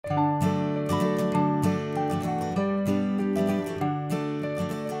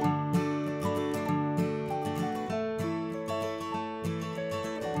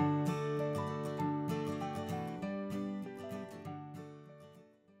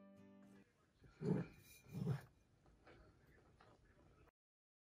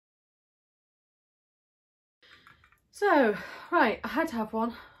So, right, I had to have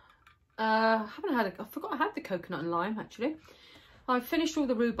one. I forgot I had the coconut and lime actually. I finished all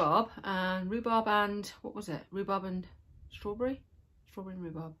the rhubarb and what was it? Rhubarb and strawberry? Strawberry and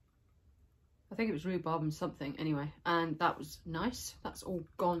rhubarb. I think it was rhubarb and something anyway, and that was nice. That's all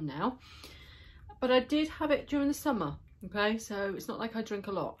gone now. But I did have it during the summer, okay? So it's not like I drink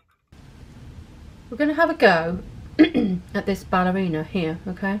a lot. We're going to have a go at this ballerina here,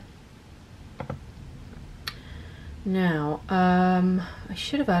 okay? Now, I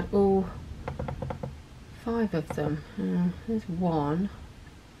should have had all 5 of them. There's one.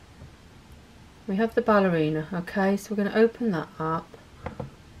 We have the ballerina, okay? So we're going to open that up.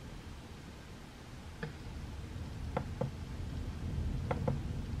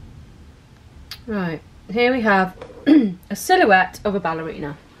 Right, here we have a silhouette of a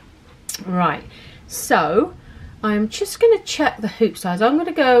ballerina. Right, so I'm just going to check the hoop size. I'm going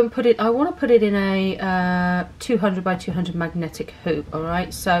to go and put it, I want to put it in a 200 by 200 magnetic hoop,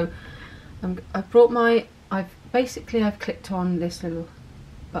 alright? So I've clicked on this little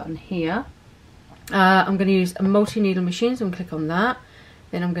button here. I'm going to use a multi-needle machine, so I'm going to click on that.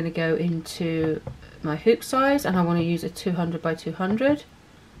 Then I'm going to go into my hoop size, and I want to use a 200 by 200.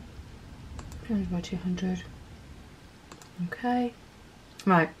 200 by 200. Okay.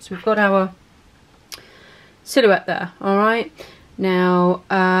 Right, so we've got our silhouette there, alright. Now,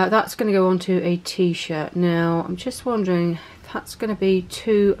 that's going to go onto a t-shirt. Now, I'm just wondering if that's going to be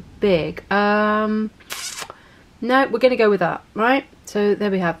too big. No, we're going to go with that, right? So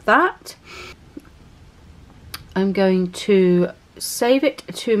there we have that. I'm going to save it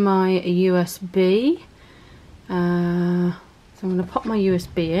to my USB. So I'm going to pop my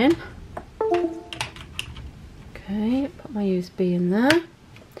USB in. Okay, put my USB in there.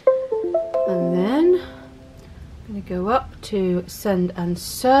 And then I'm going to go up to send and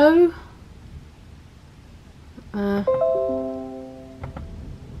sew. And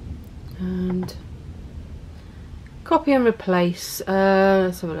copy and replace.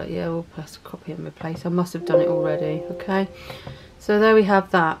 Let's have a look. Yeah, we'll press copy and replace. I must have done it already. Okay, so there we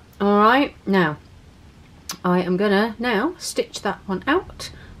have that. Alright, now I am gonna now stitch that one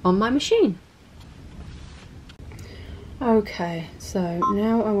out on my machine. Okay, so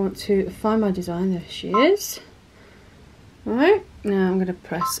now I want to find my design. There she is. Alright, now I'm going to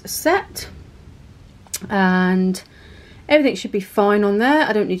press set, and everything should be fine on there.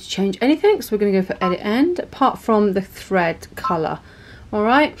 I don't need to change anything, so we're going to go for edit end, apart from the thread colour.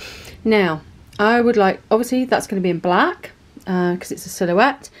 Alright, now I would like, obviously that's going to be in black because it's a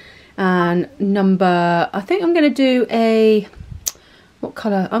silhouette, and number, I think I'm going to do a, what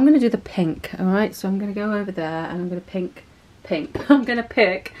colour? I'm going to do the pink. Alright, so I'm going to go over there and I'm going to pink. I'm going to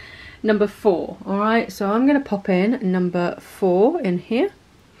pick number 4. Alright, so I'm going to pop in number 4 in here.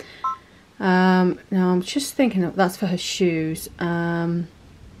 Now I'm just thinking of, that's for her shoes.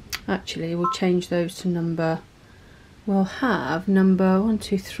 Actually, we'll change those to number, we'll have number 1,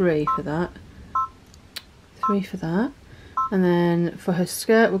 2, 3 for that. 3 for that. And then for her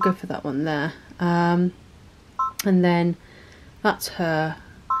skirt, we'll go for that one there. And then that's her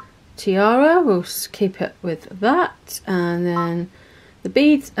tiara, we'll keep it with that, and then the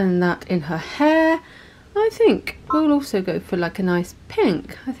beads and that in her hair. I think we'll also go for like a nice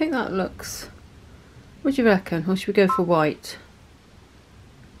pink. I think that looks, what do you reckon? Or should we go for white?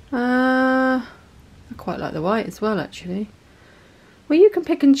 I quite like the white as well actually. Well, you can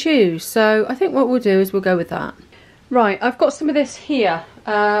pick and choose, so I think what we'll do is we'll go with that. Right, I've got some of this here,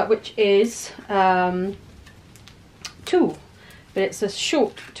 which is tulle. But it's a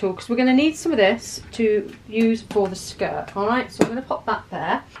short tulle because we're going to need some of this to use for the skirt. Alright, so I'm going to pop that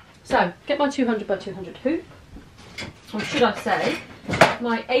there. So, get my 200 by 200 hoop. Or should I say,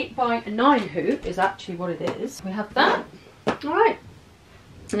 my 8 by 9 hoop is actually what it is. We have that. Alright.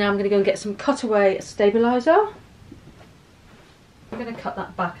 Now I'm going to go and get some cutaway stabiliser. I'm going to cut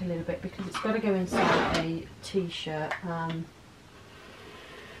that back a little bit because it's got to go inside a t-shirt.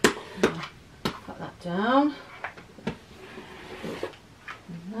 Cut that down.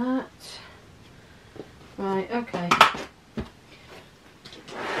 That. Right, okay.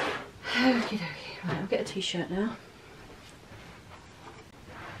 Okie dokie. Right, I'll get a t-shirt now.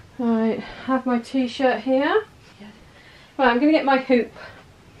 Right, have my t-shirt here. Right, I'm going to get my hooper,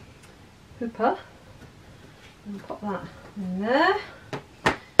 and pop that in there.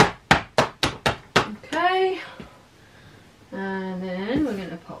 Okay. And then we're going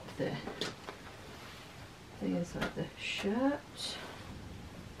to pop the thing inside the shirt.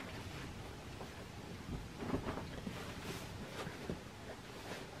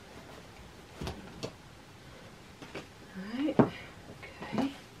 Right,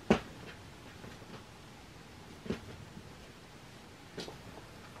 okay.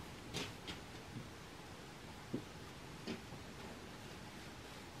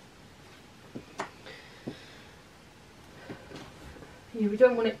 we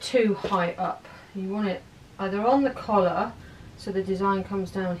don't want it too high up. You want it either on the collar, so the design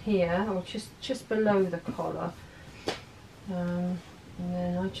comes down here, or just below the collar. And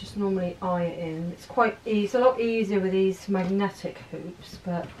then I just normally eye it in. It's quite easy. It's a lot easier with these magnetic hoops,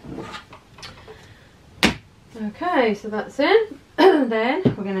 but okay, so that's in. Then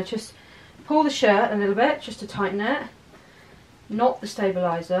we're going to just pull the shirt a little bit just to tighten it. Not the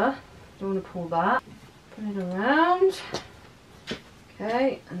stabilizer. Don't want to pull that. Put it around.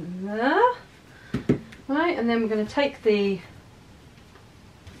 Okay, and there. Right, and then we're going to take the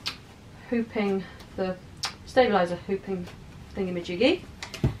hooping, the stabilizer hooping thingamajiggy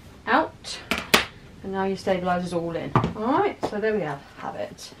out, and now your stabilizer's all in. Alright, so there we have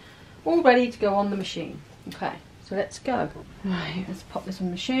it. All ready to go on the machine. Okay, so let's go. Right, let's pop this on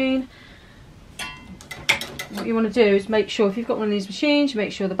the machine. What you want to do is make sure, if you've got one of these machines, you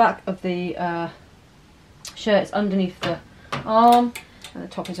make sure the back of the shirt is underneath the arm and the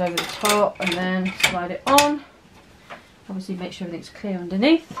top is over the top, and then slide it on. Obviously make sure everything's clear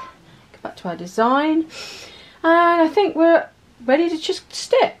underneath. Go back to our design, and I think we're ready to just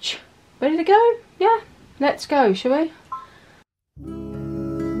stitch. Ready to go? Yeah, let's go, shall we?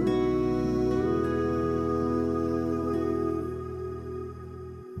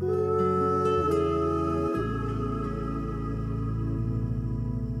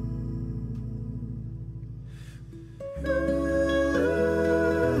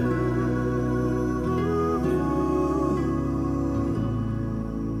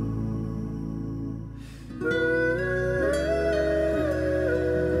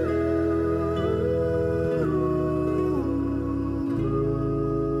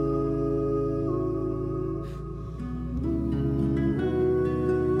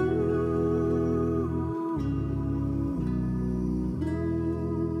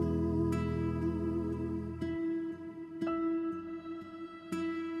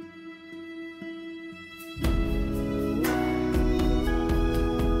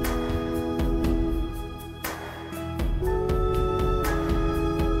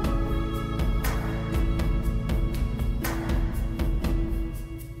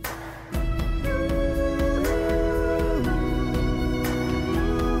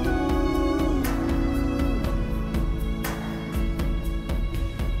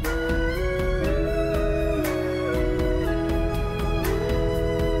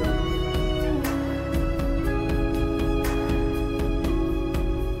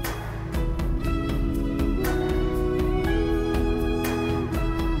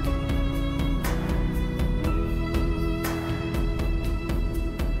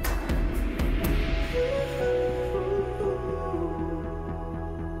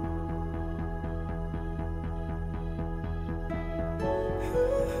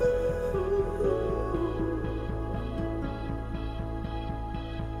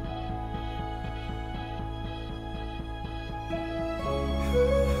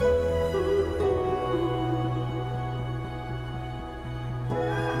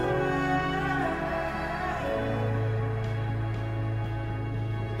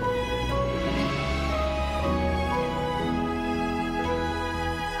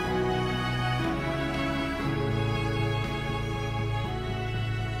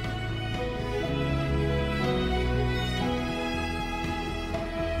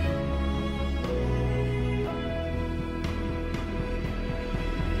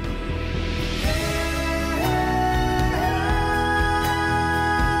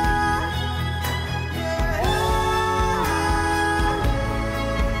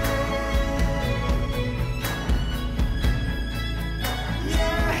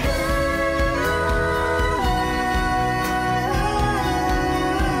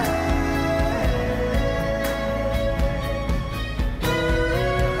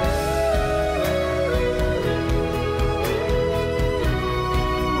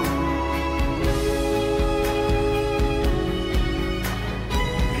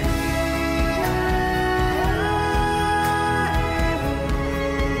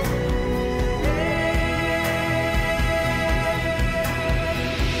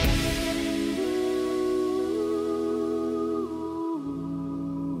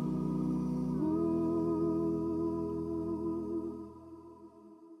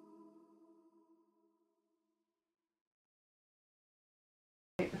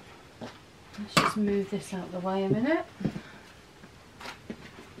 Let's just move this out of the way a minute. Get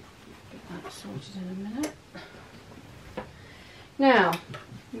that sorted in a minute. Now,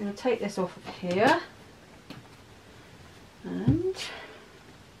 I'm going to take this off of here, and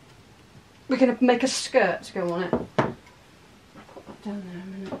we're going to make a skirt to go on it. I'll put that down there a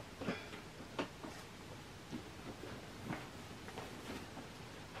minute.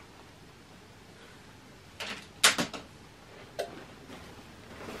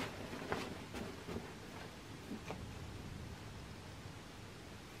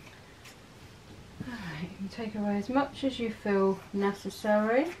 Alright, you can take away as much as you feel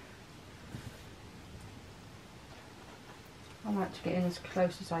necessary. I like to get in as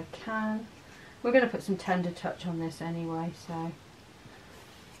close as I can. We're going to put some tender touch on this anyway, so.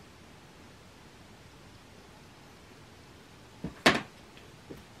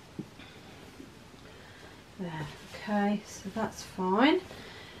 There, okay, so that's fine.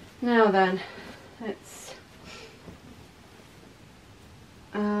 Now then, let's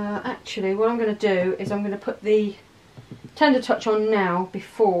actually what I'm going to do is I'm going to put the tender touch on now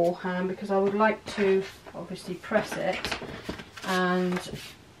beforehand, because I would like to obviously press it, and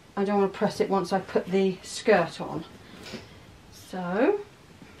I don't want to press it once I put the skirt on. So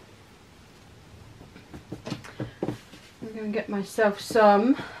I'm going to get myself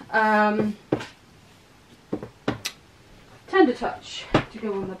some tender touch to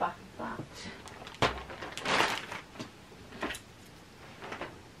go on the back of that.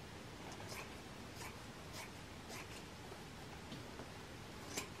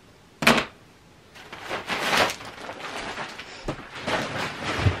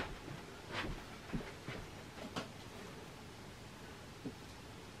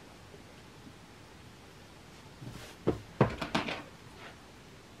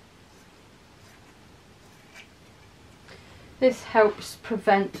 This helps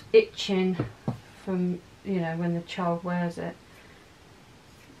prevent itching from, you know, when the child wears it.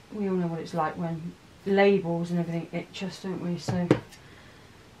 We all know what it's like when labels and everything itch us, don't we? So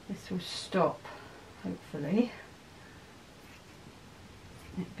this will stop, hopefully,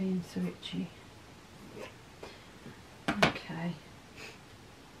 it being so itchy. Okay.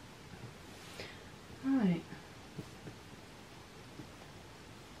 Right.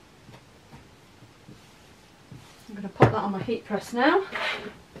 I'm going to pop that on my heat press now.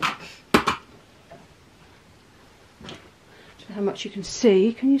 I don't know how much you can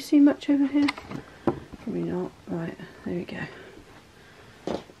see. Can you see much over here? Probably not. Right, there we go.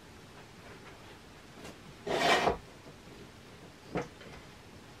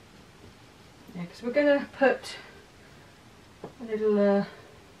 Yeah, because we're going to put a little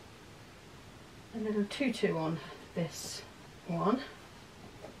tutu on this one.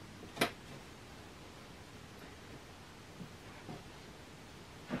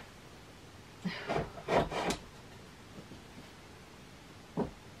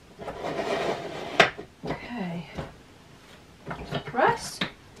 Press.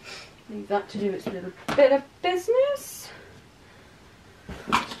 Leave that to do its little bit of business.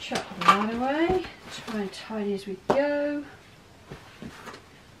 Let's chuck that away. Try and tidy as we go.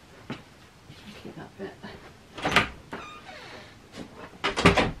 Keep that bit.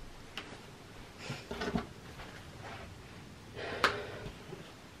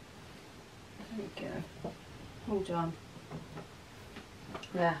 There we go. All done.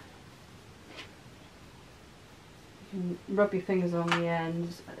 There. Rub your fingers on the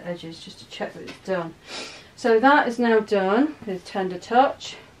edges just to check that it's done. So that is now done with tender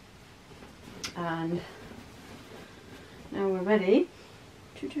touch, and now we're ready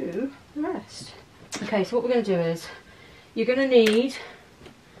to do the rest. Okay, so what we're going to do is you're going to need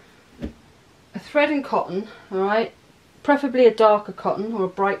a thread and cotton, alright, preferably a darker cotton or a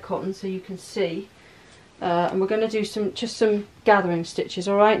bright cotton so you can see, and we're going to do just some gathering stitches.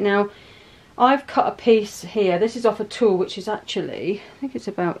 Alright, now I've cut a piece here. This is off a tool which is actually, I think it's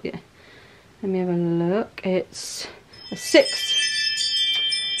about, yeah, let me have a look. It's a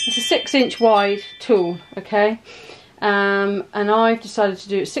 6-inch wide tool, okay? And I've decided to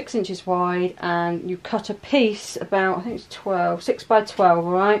do it 6 inches wide, and you cut a piece about, I think it's 6 by 12,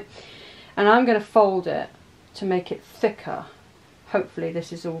 alright? And I'm going to fold it to make it thicker. Hopefully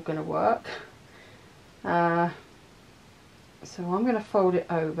this is all going to work. So I'm going to fold it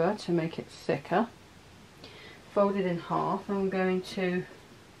over to make it thicker. Fold it in half. I'm going to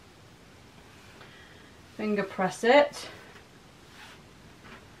finger press it.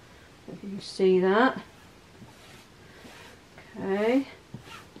 If you can see that. Okay.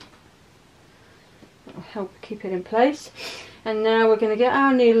 That will help keep it in place. And now we're going to get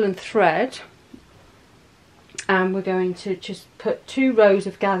our needle and thread, and we're going to just put 2 rows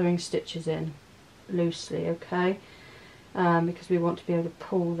of gathering stitches in loosely, okay? Because we want to be able to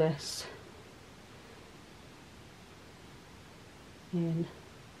pull this in.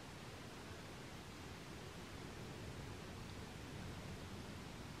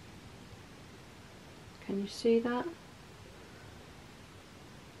 Can you see that?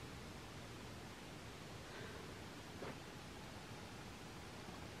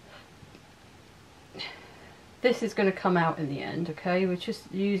 This is going to come out in the end, okay? We're just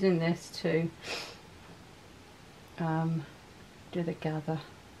using this to do the gather.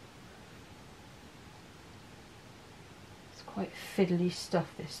 Quite fiddly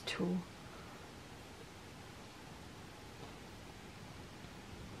stuff, this tool.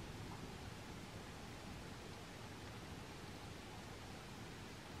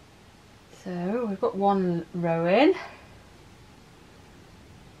 So we've got one row in.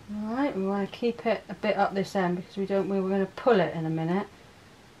 Alright, we want to keep it a bit up this end because we're going to pull it in a minute.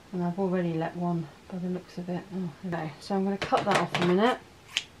 And I've already let one by the looks of it. Oh, okay, so I'm going to cut that off a minute.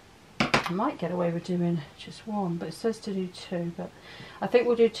 I might get away with doing just one, but it says to do two, but I think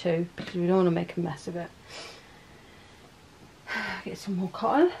we'll do two because we don't want to make a mess of it. Get some more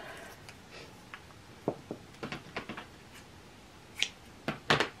cotton.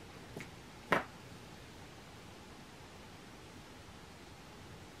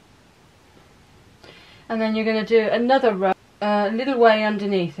 And then you're going to do another row a little way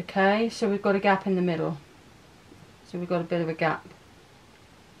underneath, okay? So we've got a gap in the middle. So we've got a bit of a gap.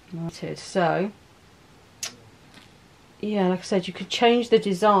 So, yeah, like I said, you could change the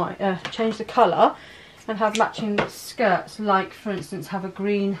design, change the colour and have matching skirts, like for instance have a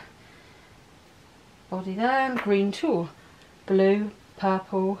green body there and green tulle, blue,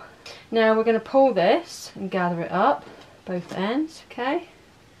 purple. Now we're going to pull this and gather it up, both ends, okay?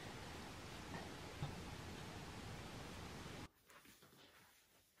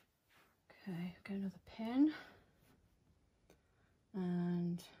 Okay, get another pin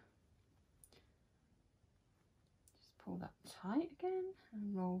and just pull that tight again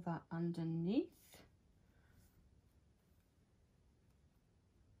and roll that underneath.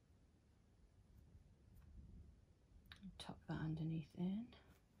 Tuck that underneath in.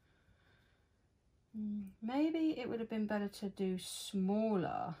 Maybe it would have been better to do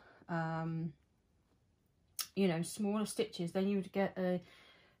smaller, you know, smaller stitches. Then you would get a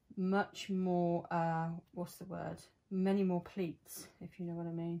much more, what's the word? Many more pleats, if you know what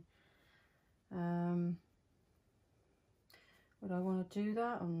I mean. Would I want to do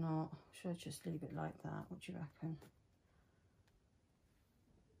that or not? Should I just leave it like that? What do you reckon?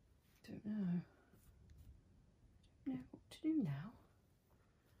 Don't know. Don't know what to do now.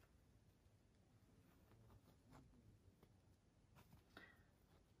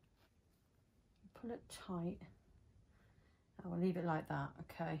 Pull it tight. I'll leave it like that,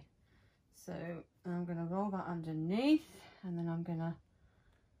 okay. So I'm going to roll that underneath and then I'm going to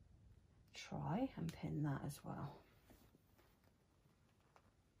try and pin that as well.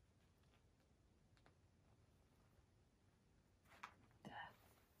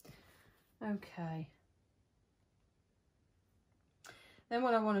 There. Okay. Then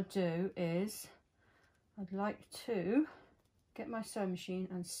what I want to do is I'd like to get my sewing machine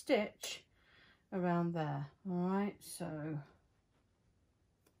and stitch around there. Alright, so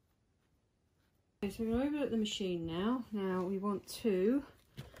we're over at the machine now. Now we want to,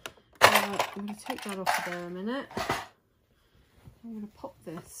 I'm going to take that off there a minute. I'm going to pop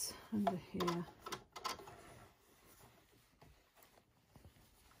this under here.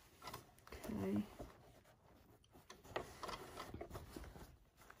 Okay.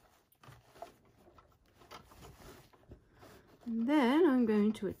 And then I'm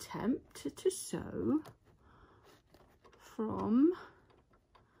going to attempt to sew from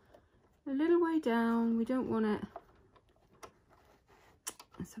a little way down. We don't want it,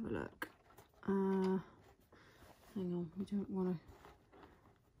 let's have a look. Hang on, we don't want to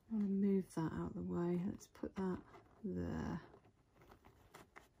move that out of the way. Let's put that there.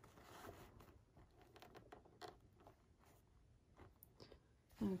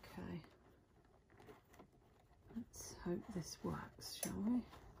 Okay. Let's hope this works, shall we?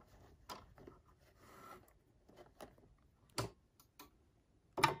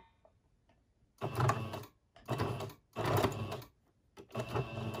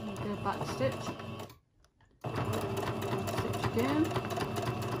 Go back stitch. Stitch again.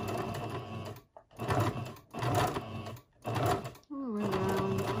 All the way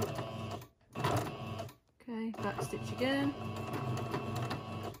around. Okay, back stitch again.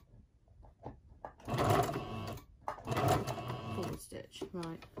 Stitch.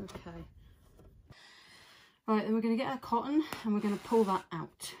 Right, okay. Right, then we're going to get our cotton and we're going to pull that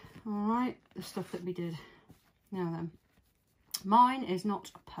out. Alright, the stuff that we did. Now then, mine is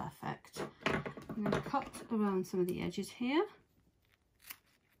not perfect. I'm going to cut around some of the edges here,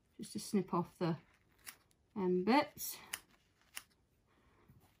 just to snip off the end bits.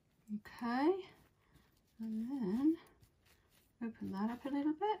 Okay, and then open that up a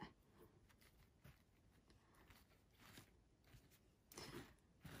little bit.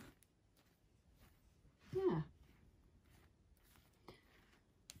 Yeah,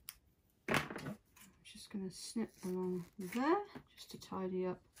 I'm just going to snip along there just to tidy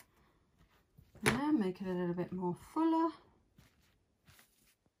up there, make it a little bit more fuller.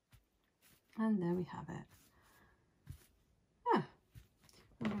 And there we have it. Yeah.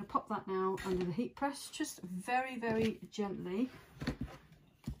 I'm going to pop that now under the heat press, just very, very gently,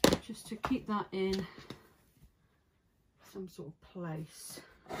 just to keep that in some sort of place.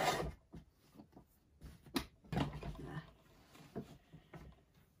 There.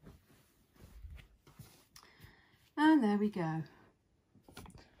 And there we go.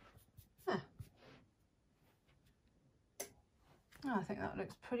 Huh. Oh, I think that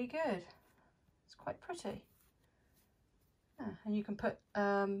looks pretty good. It's quite pretty. Yeah, and you can put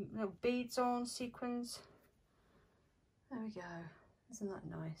little beads on, sequins. There we go. Isn't that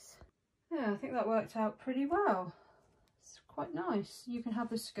nice? Yeah, I think that worked out pretty well. It's quite nice. You can have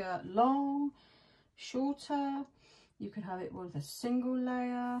the skirt long, shorter. You could have it with a single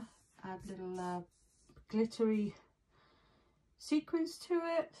layer, add little glittery sequins to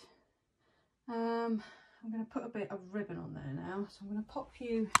it. I'm going to put a bit of ribbon on there now, so I'm going to pop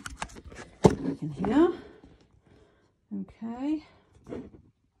you back in here. Okay.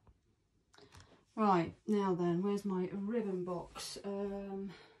 Right, now then, where's my ribbon box?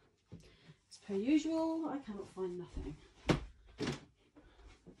 As per usual, I cannot find nothing.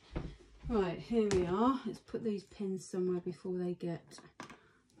 Right, here we are. Let's put these pins somewhere before they get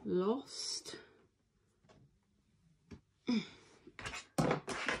lost.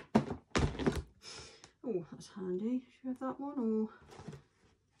 Oh, that's handy. Should we have that one, or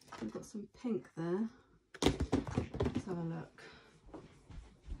we've got some pink there? Let's have a look.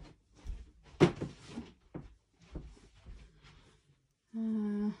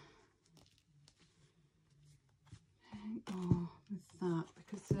 Oh, with that,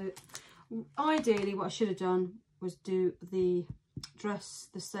 because ideally what I should have done was do the dress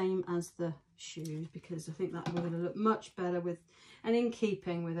the same as the shoes, because I think that would have looked much better with, and in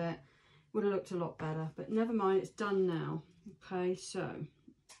keeping with it, would have looked a lot better. But never mind, it's done now. Okay, so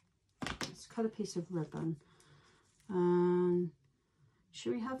let's cut a piece of ribbon.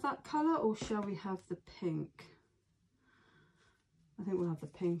 Should we have that colour, or shall we have the pink? I think we'll have the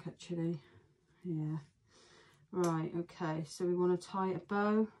pink actually. Yeah. Right, okay, so we want to tie a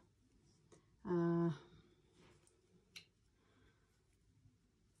bow.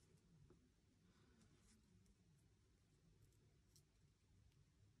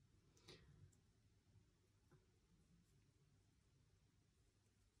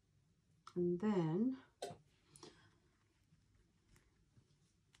 And then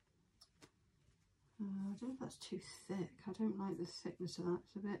I don't know if that's too thick. I don't like the thickness of that.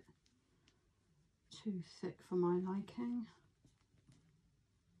 It's a bit too thick for my liking.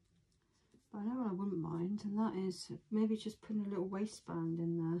 But I know what I wouldn't mind, and that is maybe just putting a little waistband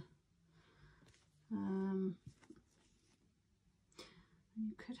in there.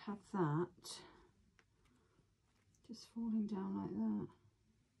 You could have that just falling down like that,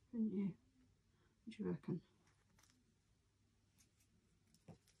 couldn't you? What do you reckon?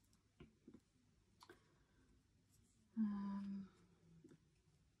 I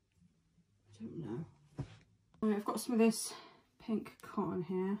don't know. Right, I've got some of this pink cotton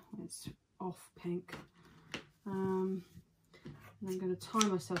here. It's off pink. And I'm going to tie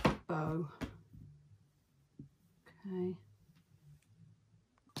myself a bow. Okay.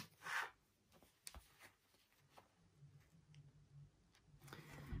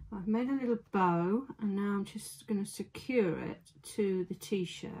 I've made a little bow, and now I'm just going to secure it to the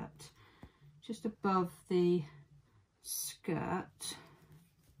t-shirt just above the skirt.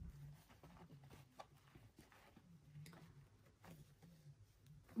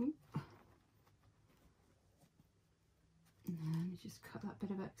 Oop. And then just cut that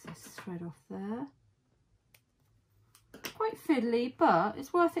bit of excess thread off there. Quite fiddly, but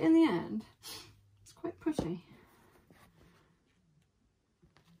it's worth it in the end. It's quite pretty.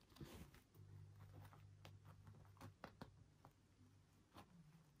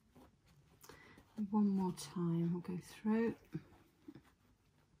 One more time, we'll go through.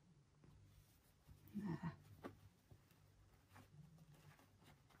 There.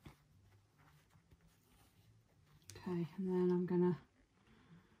 Okay, and then I'm gonna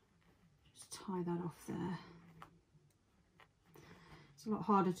just tie that off there. It's a lot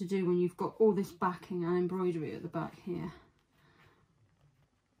harder to do when you've got all this backing and embroidery at the back here.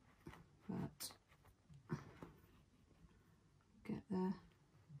 But get there.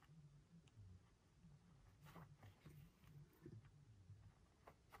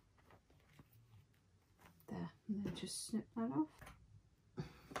 There, and then just snip that off.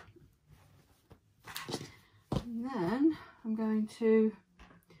 And then I'm going to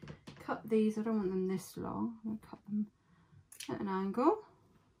cut these. I don't want them this long. I'm going to cut them at an angle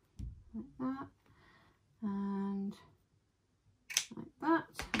like that, and like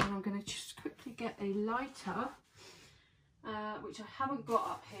that. And I'm going to just quickly get a lighter, which I haven't got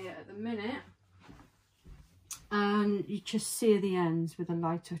up here at the minute. And you just sear the ends with a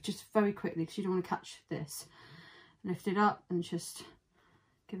lighter, just very quickly, because you don't want to catch this. Lift it up and just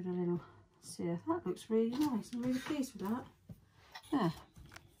give it a little sear. That looks really nice. I'm really pleased with that. There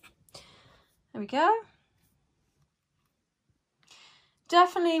we go.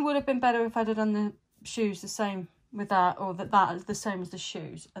 Definitely would have been better if I'd have done the shoes the same with that, or that is the same as the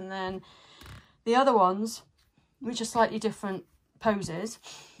shoes. And then the other ones, which are slightly different poses,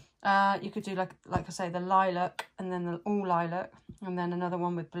 you could do like I say, the lilac, and then the all lilac, and then another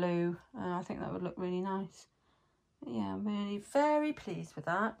one with blue, and I think that would look really nice. Yeah, I'm really very pleased with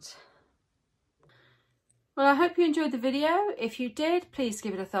that. Well, I hope you enjoyed the video. If you did, please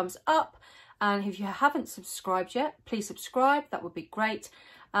give it a thumbs up, and if you haven't subscribed yet, please subscribe. That would be great.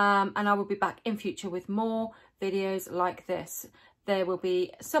 And I will be back in future with more videos like this. There will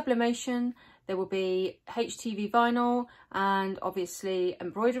be sublimation, there will be HTV vinyl, and obviously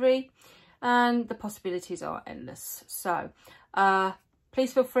embroidery, and the possibilities are endless. So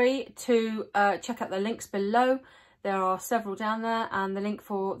please feel free to check out the links below. There are several down there, and the link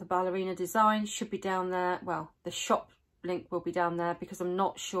for the ballerina design should be down there. Well, the shop link will be down there, because I'm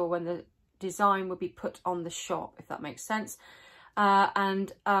not sure when the design will be put on the shop, if that makes sense.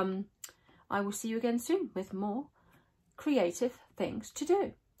 And I will see you again soon with more creative things to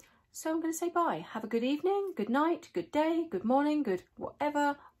do. So I'm going to say bye. Have a good evening, good night, good day, good morning, good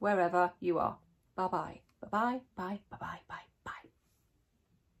whatever, wherever you are. Bye bye. Bye bye. Bye bye. Bye bye.